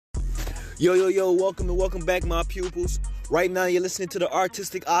Yo, welcome and welcome back, my pupils. Right now, you're listening to the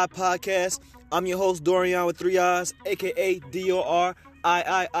Artistic Eye Podcast. I'm your host, Dorian with 3 Eyes, aka DORIIION.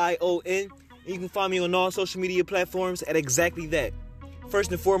 You can find me on all social media platforms at exactly that.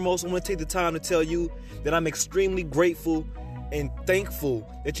 First and foremost, I want to take the time to tell you that I'm extremely grateful and thankful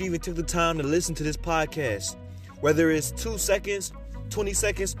that you even took the time to listen to this podcast. Whether it's 2 seconds, 20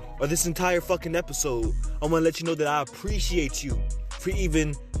 seconds, or this entire fucking episode, I want to let you know that I appreciate you for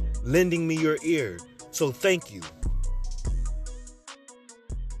even lending me your ear. So thank you.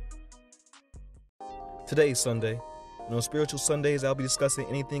 Today's Sunday. And on Spiritual Sundays, I'll be discussing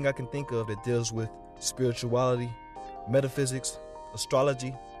anything I can think of that deals with spirituality, metaphysics,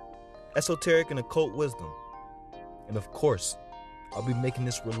 astrology, esoteric and occult wisdom. And of course, I'll be making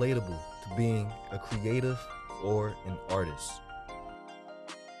this relatable to being a creative or an artist.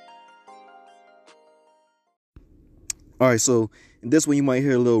 Alright, so in this one you might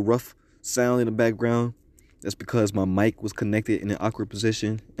hear a little rough sound in the background. That's because my mic was connected in an awkward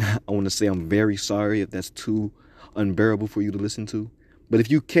position. I want to say I'm very sorry if that's too unbearable for you to listen to. But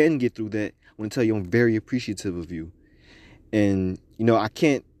if you can get through that, I want to tell you I'm very appreciative of you. And, I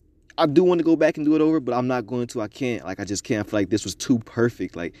do want to go back and do it over, but I'm not going to. I can't. I just can't. I feel like this was too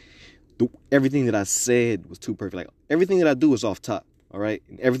perfect. Everything that I said was too perfect. Everything that I do is off top. All right.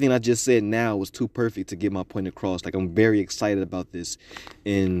 And everything I just said now was too perfect to get my point across. I'm very excited about this.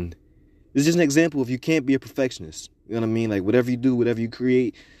 And it's just an example of you can't be a perfectionist. You know what I mean? Whatever you do, whatever you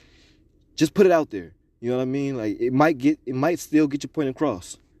create, just put it out there. You know what I mean? It might still get your point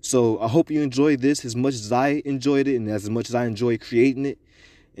across. So I hope you enjoy this as much as I enjoyed it and as much as I enjoy creating it.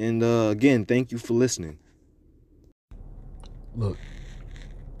 And again, thank you for listening. Look,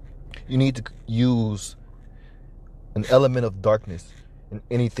 you need to use an element of darkness in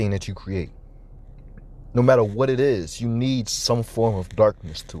anything that you create. No matter what it is, you need some form of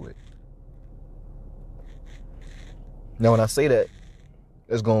darkness to it. Now, when I say that,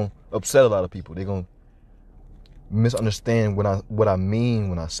 it's going to upset a lot of people. They're going to misunderstand what I mean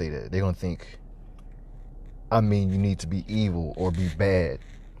when I say that. They're going to think, I mean, you need to be evil or be bad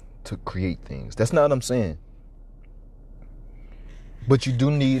to create things. That's not what I'm saying. But you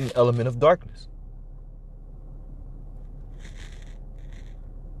do need an element of darkness.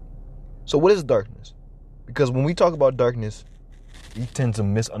 So what is darkness? Because when we talk about darkness, we tend to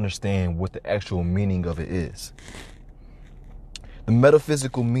misunderstand what the actual meaning of it is. The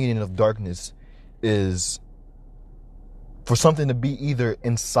metaphysical meaning of darkness is for something to be either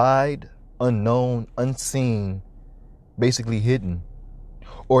inside, unknown, unseen, basically hidden,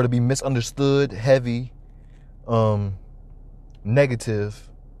 or to be misunderstood, heavy, negative,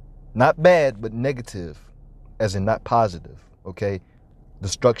 not bad, but negative, as in not positive, okay?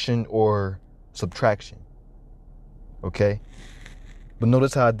 Destruction or subtraction, okay? But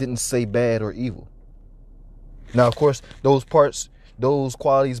notice how I didn't say bad or evil. Now, of course, those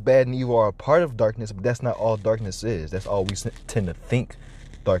qualities, bad and evil, are a part of darkness, but that's not all darkness is. That's all we tend to think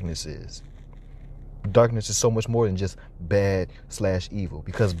darkness is. Darkness is so much more than just bad/evil,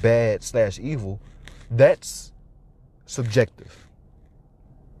 because bad/evil, that's subjective.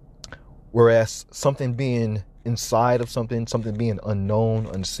 Whereas something being inside of something being unknown,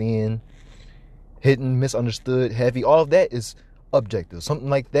 unseen, hidden, misunderstood, heavy, all of that is objective. Something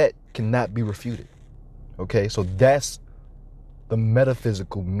like that cannot be refuted. Okay, so that's the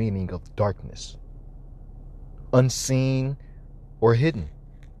metaphysical meaning of darkness. Unseen or hidden.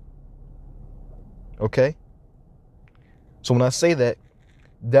 Okay? So when I say that,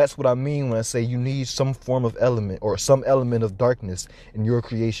 that's what I mean when I say you need some form of element or some element of darkness in your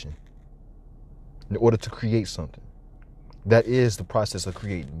creation in order to create something. That is the process of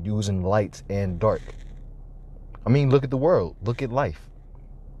creating, using light and dark. I mean, look at the world. Look at life.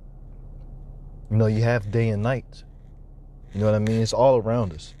 You have day and night. You know what I mean? It's all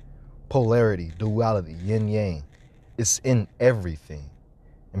around us. Polarity, duality, yin yang. It's in everything.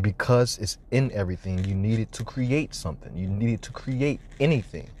 And because it's in everything, you need it to create something. You need it to create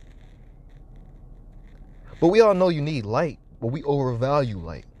anything. But we all know you need light, but we overvalue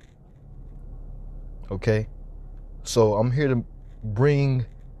light. Okay? So I'm here to bring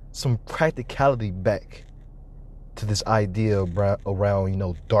some practicality back to this idea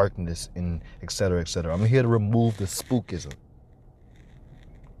around, darkness and et cetera, et cetera. I'm here to remove the spookism.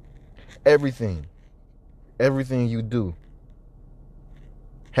 Everything you do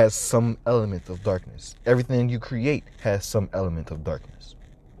has some element of darkness. Everything you create has some element of darkness.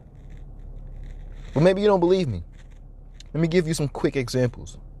 But maybe you don't believe me. Let me give you some quick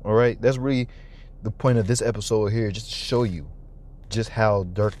examples. All right? That's really the point of this episode here, just to show you just how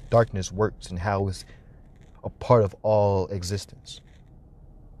darkness works and how it's a part of all existence.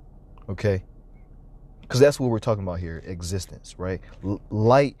 Okay? Because that's what we're talking about here, existence, right?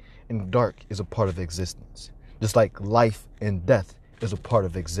 Light and dark is a part of existence. Just like life and death is a part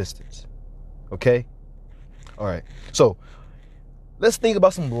of existence. Okay? All right. So let's think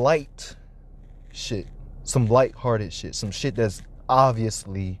about some light shit, some light-hearted shit, some shit that's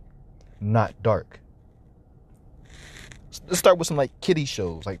obviously not dark. Let's start with some like kiddie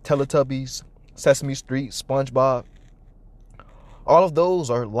shows like Teletubbies, Sesame Street, SpongeBob. All of those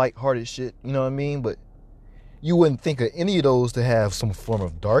are light-hearted shit, you know what I mean? But you wouldn't think of any of those to have some form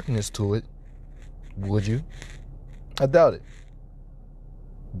of darkness to it, would you? I doubt it.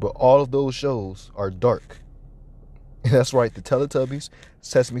 But all of those shows are dark. And that's right, the Teletubbies,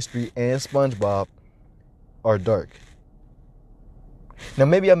 Sesame Street, and SpongeBob are dark. Now,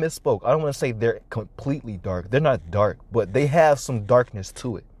 maybe I misspoke. I don't want to say they're completely dark. They're not dark, but they have some darkness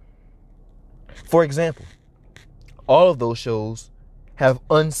to it. For example, all of those shows have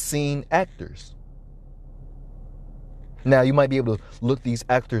unseen actors. Now, you might be able to look these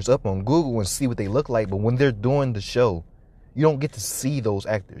actors up on Google and see what they look like, but when they're doing the show, you don't get to see those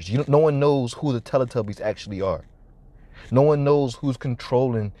actors. No one knows who the Teletubbies actually are. No one knows who's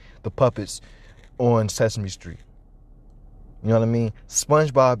controlling the puppets on Sesame Street. You know what I mean?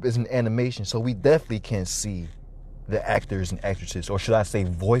 SpongeBob is an animation, so we definitely can't see the actors and actresses, or should I say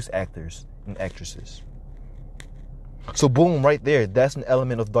voice actors and actresses. So boom, right there, that's an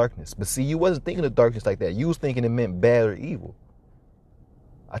element of darkness. But see, you wasn't thinking of darkness like that. You was thinking it meant bad or evil.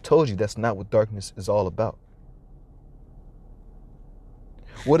 I told you that's not what darkness is all about.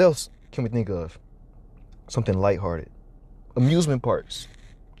 What else can we think of? Something lighthearted. Amusement parks.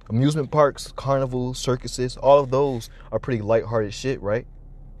 Amusement parks, carnivals, circuses, all of those are pretty lighthearted shit, right?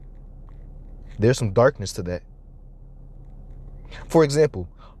 There's some darkness to that. For example,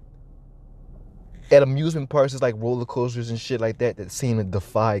 at amusement parks, it's like roller coasters and shit like that that seem to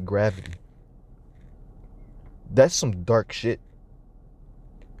defy gravity. That's some dark shit.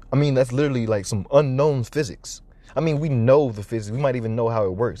 I mean, that's literally like some unknown physics. I mean, we know the physics. We might even know how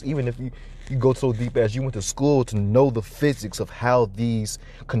it works. Even if you go so deep as you went to school to know the physics of how these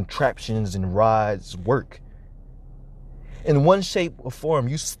contraptions and rides work. In one shape or form,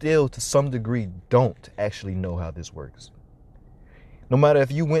 you still, to some degree, don't actually know how this works. No matter if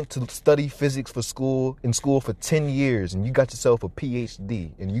you went to study physics in school for 10 years and you got yourself a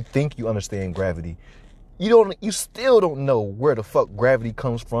PhD and you think you understand gravity, you still don't know where the fuck gravity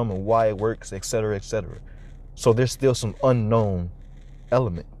comes from and why it works, etc., etc. So there's still some unknown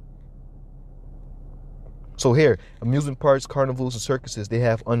element. So here, amusement parks, carnivals, and circuses, they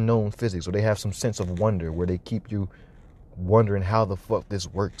have unknown physics, or they have some sense of wonder where they keep you wondering how the fuck this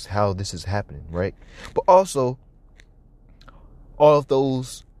works, how this is happening, right? But also, all of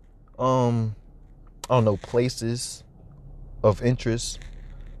those, places of interest,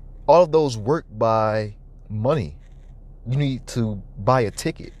 all of those work by money. You need to buy a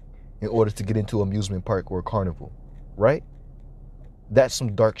ticket in order to get into an amusement park or a carnival, right? That's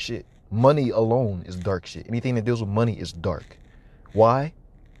some dark shit. Money alone is dark shit. Anything that deals with money is dark. Why?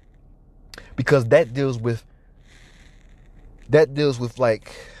 Because that deals with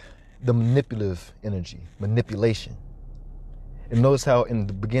like the manipulative energy, manipulation. And notice how in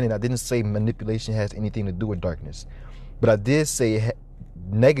the beginning I didn't say manipulation has anything to do with darkness, but I did say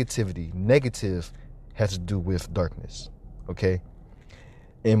negative has to do with darkness, okay?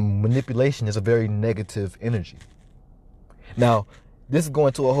 And manipulation is a very negative energy. Now, this is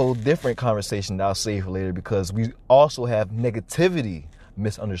going to a whole different conversation that I'll save for later, because we also have negativity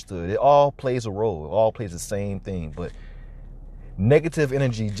misunderstood. It all plays a role. It all plays the same thing. But negative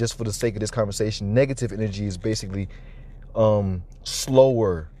energy, just for the sake of this conversation, negative energy is basically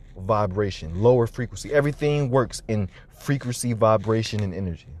slower vibration, lower frequency. Everything works in frequency, vibration, and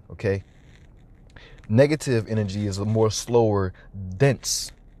energy, okay? Negative energy is a more slower,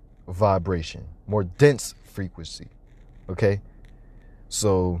 dense vibration, more dense frequency, okay?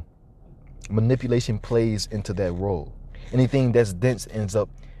 So manipulation plays into that role. Anything that's dense ends up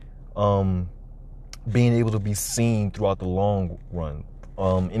being able to be seen throughout the long run.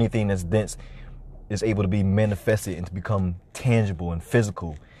 Anything that's dense is able to be manifested and to become tangible and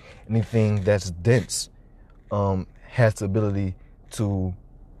physical. Anything that's dense has the ability to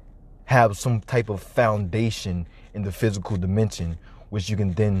have some type of foundation in the physical dimension, which you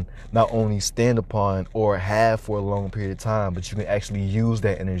can then not only stand upon or have for a long period of time, but you can actually use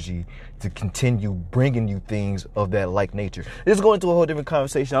that energy to continue bringing you things of that like nature. This is going into a whole different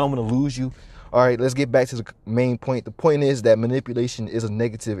conversation. I don't want to lose you. All right, let's get back to the main point. The point is that manipulation is a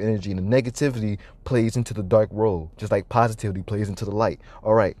negative energy, and the negativity plays into the dark role, just like positivity plays into the light.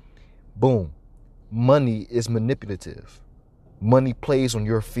 All right, boom. Money is manipulative. Money plays on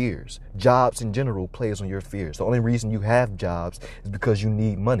your fears. Jobs in general plays on your fears. The only reason you have jobs is because you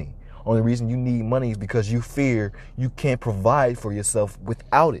need money. Only reason you need money is because you fear you can't provide for yourself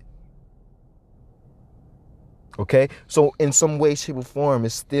without it. Okay? So in some way, shape, or form,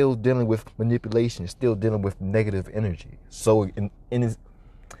 it's still dealing with manipulation. It's still dealing with negative energy. So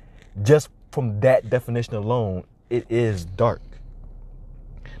just from that definition alone, it is dark.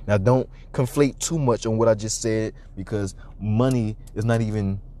 Now, don't conflate too much on what I just said, because money is not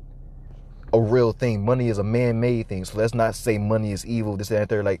even a real thing. Money is a man-made thing. So let's not say money is evil, this, that, and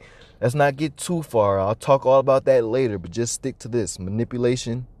third. Like, let's not get too far. I'll talk all about that later, but just stick to this.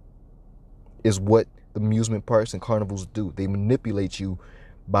 Manipulation is what the amusement parks and carnivals do. They manipulate you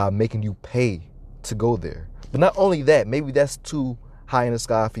by making you pay to go there. But not only that, maybe that's too high in the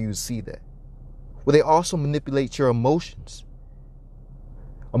sky for you to see that. Well, they also manipulate your emotions.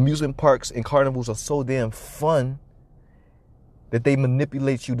 Amusement parks and carnivals are so damn fun that they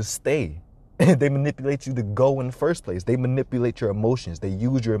manipulate you to stay. They manipulate you to go in the first place. They manipulate your emotions. They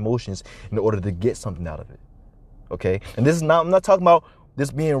use your emotions in order to get something out of it. Okay? And this is not, I'm not talking about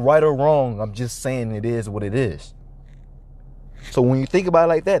this being right or wrong. I'm just saying it is what it is. So when you think about it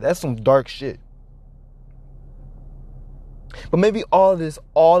like that, that's some dark shit. But maybe all of this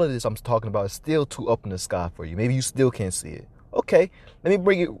I'm talking about is still too up in the sky for you. Maybe you still can't see it. Okay, let me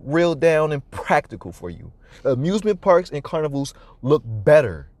bring it real down and practical for you. Amusement parks and carnivals look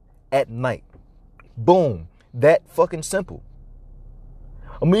better at night. Boom. That fucking simple.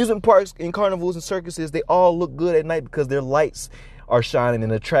 Amusement parks and carnivals and circuses, they all look good at night because their lights are shining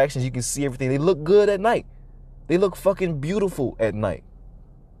and attractions. You can see everything. They look good at night. They look fucking beautiful at night.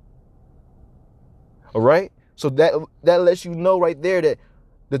 All right? So that lets you know right there that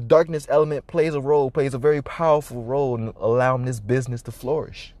the darkness element plays a very powerful role in allowing this business to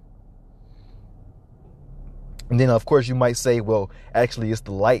flourish. And then, of course, you might say, well, actually, it's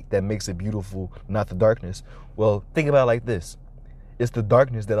the light that makes it beautiful, not the darkness. Well, think about it like this. It's the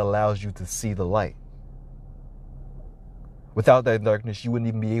darkness that allows you to see the light. Without that darkness, you wouldn't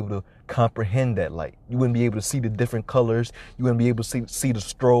even be able to comprehend that light. You wouldn't be able to see the different colors. You wouldn't be able to see the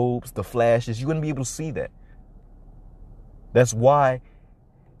strobes, the flashes. You wouldn't be able to see that. That's why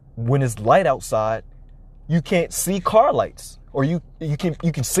when it's light outside, you can't see car lights. Or you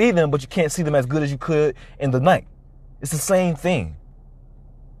can see them, but you can't see them as good as you could in the night. It's the same thing.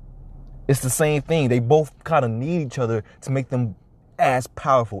 It's the same thing. They both kind of need each other to make them as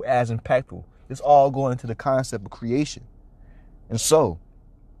powerful, as impactful. It's all going into the concept of creation. And so,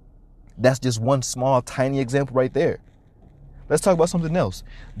 that's just one small, tiny example right there. Let's talk about something else.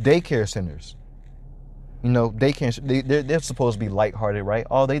 Daycare centers. You know, they're supposed to be lighthearted, right?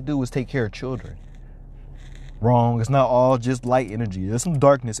 All they do is take care of children. Wrong. It's not all just light energy. There's some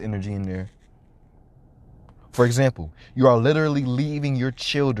darkness energy in there. For example, you are literally leaving your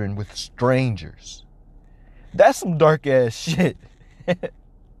children with strangers. That's some dark ass shit.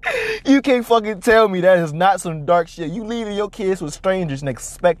 You can't fucking tell me that is not some dark shit. You leaving your kids with strangers and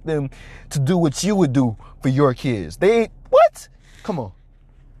expect them to do what you would do for your kids. They ain't, what? Come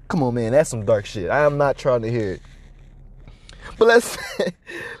on, man. That's some dark shit. I am not trying to hear it. But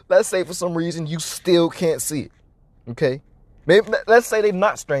let's say for some reason you still can't see it. Okay? Maybe let's say they're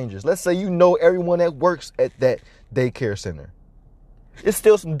not strangers. Let's say you know everyone that works at that daycare center. It's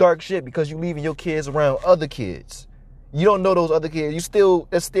still some dark shit because you're leaving your kids around other kids. You don't know those other kids.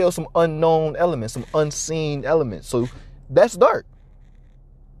 There's still some unknown elements, some unseen elements. So that's dark.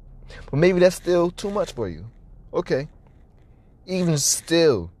 But maybe that's still too much for you. Okay. Even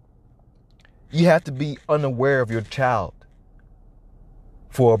still, you have to be unaware of your child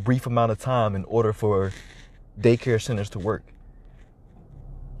for a brief amount of time in order for daycare centers to work.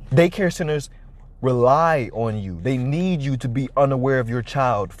 Daycare centers rely on you. They need you to be unaware of your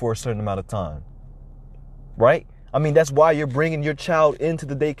child for a certain amount of time. Right? I mean, that's why you're bringing your child into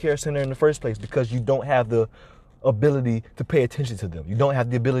the daycare center in the first place, because you don't have the ability to pay attention to them. You don't have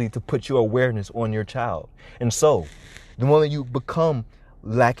the ability to put your awareness on your child. And so, the moment you become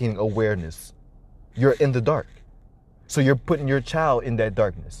lacking awareness, you're in the dark. So you're putting your child in that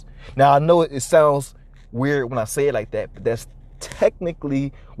darkness. Now, I know it sounds weird when I say it like that, but that's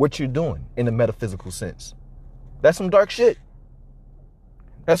technically what you're doing in a metaphysical sense. That's some dark shit.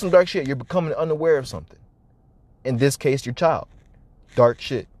 That's some dark shit. You're becoming unaware of something. In this case, your child. Dark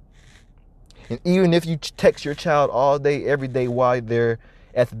shit. And even if you text your child all day, every day while they're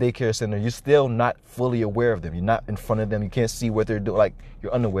at the daycare center, you're still not fully aware of them. You're not in front of them. You can't see what they're doing. Like,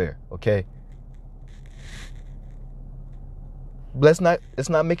 you're unaware, okay? But let's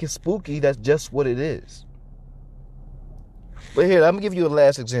not make it spooky. That's just what it is. But here, I'm gonna give you a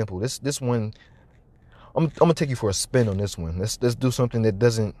last example. This one, I'm gonna take you for a spin on this one. Let's do something that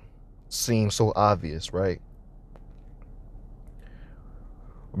doesn't seem so obvious, right?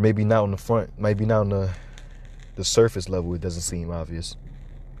 Or maybe not on the front, maybe not on the surface level. It doesn't seem obvious.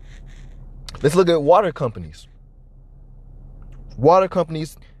 Let's look at water companies. Water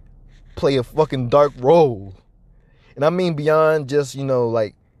companies play a fucking dark role, and I mean beyond just, you know,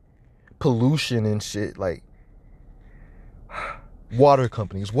 like pollution and shit. Like, water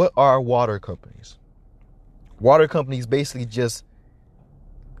companies. What are water companies? Water companies basically just...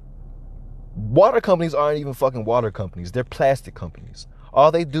 Water companies aren't even fucking water companies. They're plastic companies.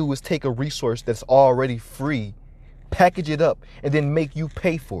 All they do is take a resource that's already free, package it up, and then make you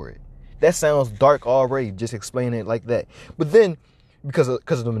pay for it. That sounds dark already, just explaining it like that. But then, because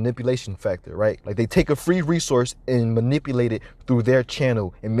of the manipulation factor, right? Like, they take a free resource and manipulate it through their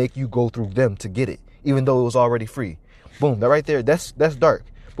channel and make you go through them to get it, even though it was already free. Boom, that right there, that's dark.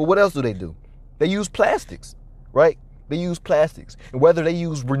 But what else do? They use plastics, right? They use plastics. And whether they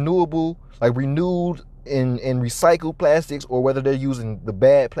use renewed and recycled plastics, or whether they're using the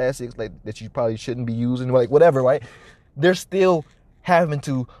bad plastics, like, that you probably shouldn't be using, like, whatever, right? They're still having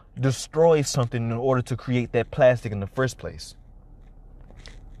to destroy something in order to create that plastic in the first place.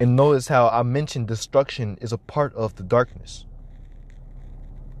 And notice how I mentioned destruction is a part of the darkness.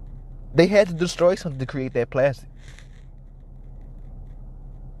 They had to destroy something to create that plastic.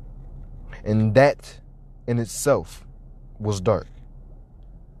 And that in itself was dark.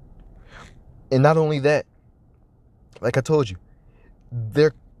 And not only that, like I told you,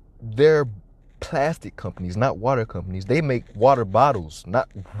 they're plastic companies, not water companies. They make water bottles, not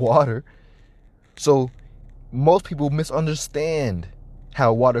water. So most people misunderstand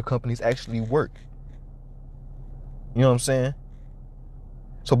how water companies actually work. You know what I'm saying?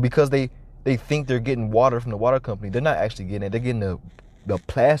 So because they think they're getting water from the water company, they're not actually getting it. They're getting the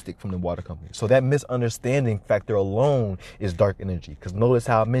plastic from the water company. So that misunderstanding factor alone is dark energy. Because notice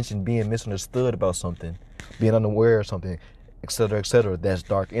how I mentioned being misunderstood about something, being unaware of something, etc., that's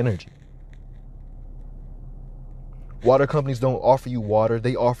dark energy. Water companies don't offer you water,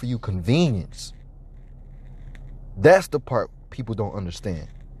 they offer you convenience. That's the part people don't understand.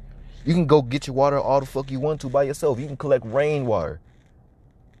 You can go get your water all the fuck you want to by yourself. You can collect rainwater.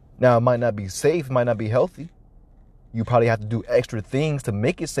 Now, it might not be safe, it might not be healthy. You probably have to do extra things to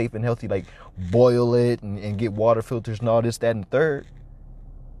make it safe and healthy, like boil it and get water filters and all this, that, and third.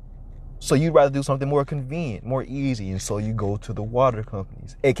 So you'd rather do something more convenient, more easy. And so you go to the water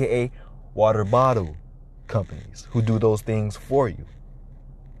companies, aka water bottle companies, who do those things for you.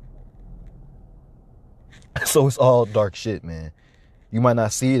 So it's all dark shit, man. You might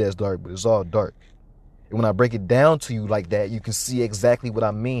not see it as dark, but it's all dark. And when I break it down to you like that, you can see exactly what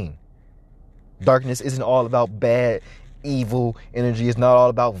I mean. Darkness isn't all about bad, evil energy. It's not all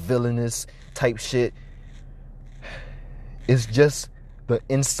about villainous type shit. It's just the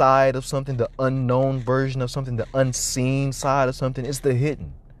inside of something, the unknown version of something, the unseen side of something. It's the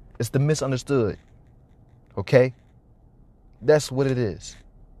hidden. It's the misunderstood. Okay? That's what it is.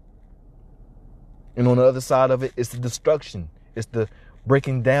 And on the other side of it, it's the destruction. It's the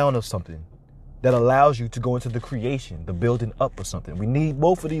breaking down of something that allows you to go into the creation, the building up of something. We need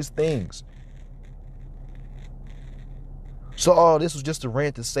both of these things. So all this was just a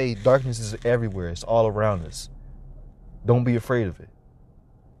rant to say darkness is everywhere. It's all around us. Don't be afraid of it.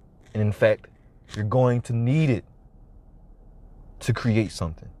 And in fact, you're going to need it to create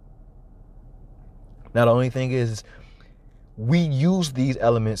something. Now, the only thing is we use these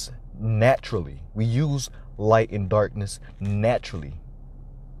elements naturally. We use light and darkness naturally.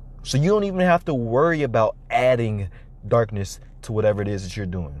 So you don't even have to worry about adding darkness to whatever it is that you're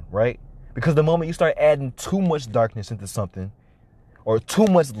doing, right? Because the moment you start adding too much darkness into something or too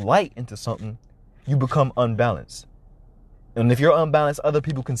much light into something, you become unbalanced. And if you're unbalanced, other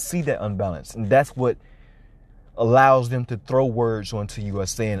people can see that unbalance. And that's what allows them to throw words onto you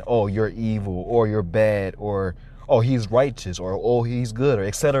as saying, oh, you're evil, or you're bad, or, oh, he's righteous, or, oh, he's good, or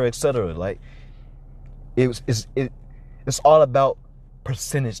et cetera, et cetera. Like, it's all about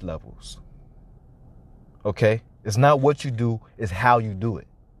percentage levels. Okay? It's not what you do, it's how you do it.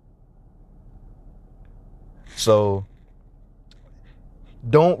 So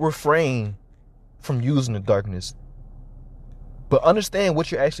don't refrain from using the darkness, but understand what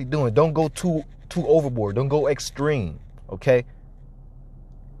you're actually doing. Don't go too overboard. Don't go extreme. Okay?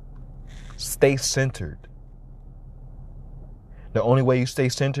 Stay centered. The only way you stay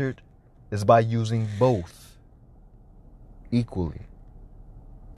centered is by using both equally.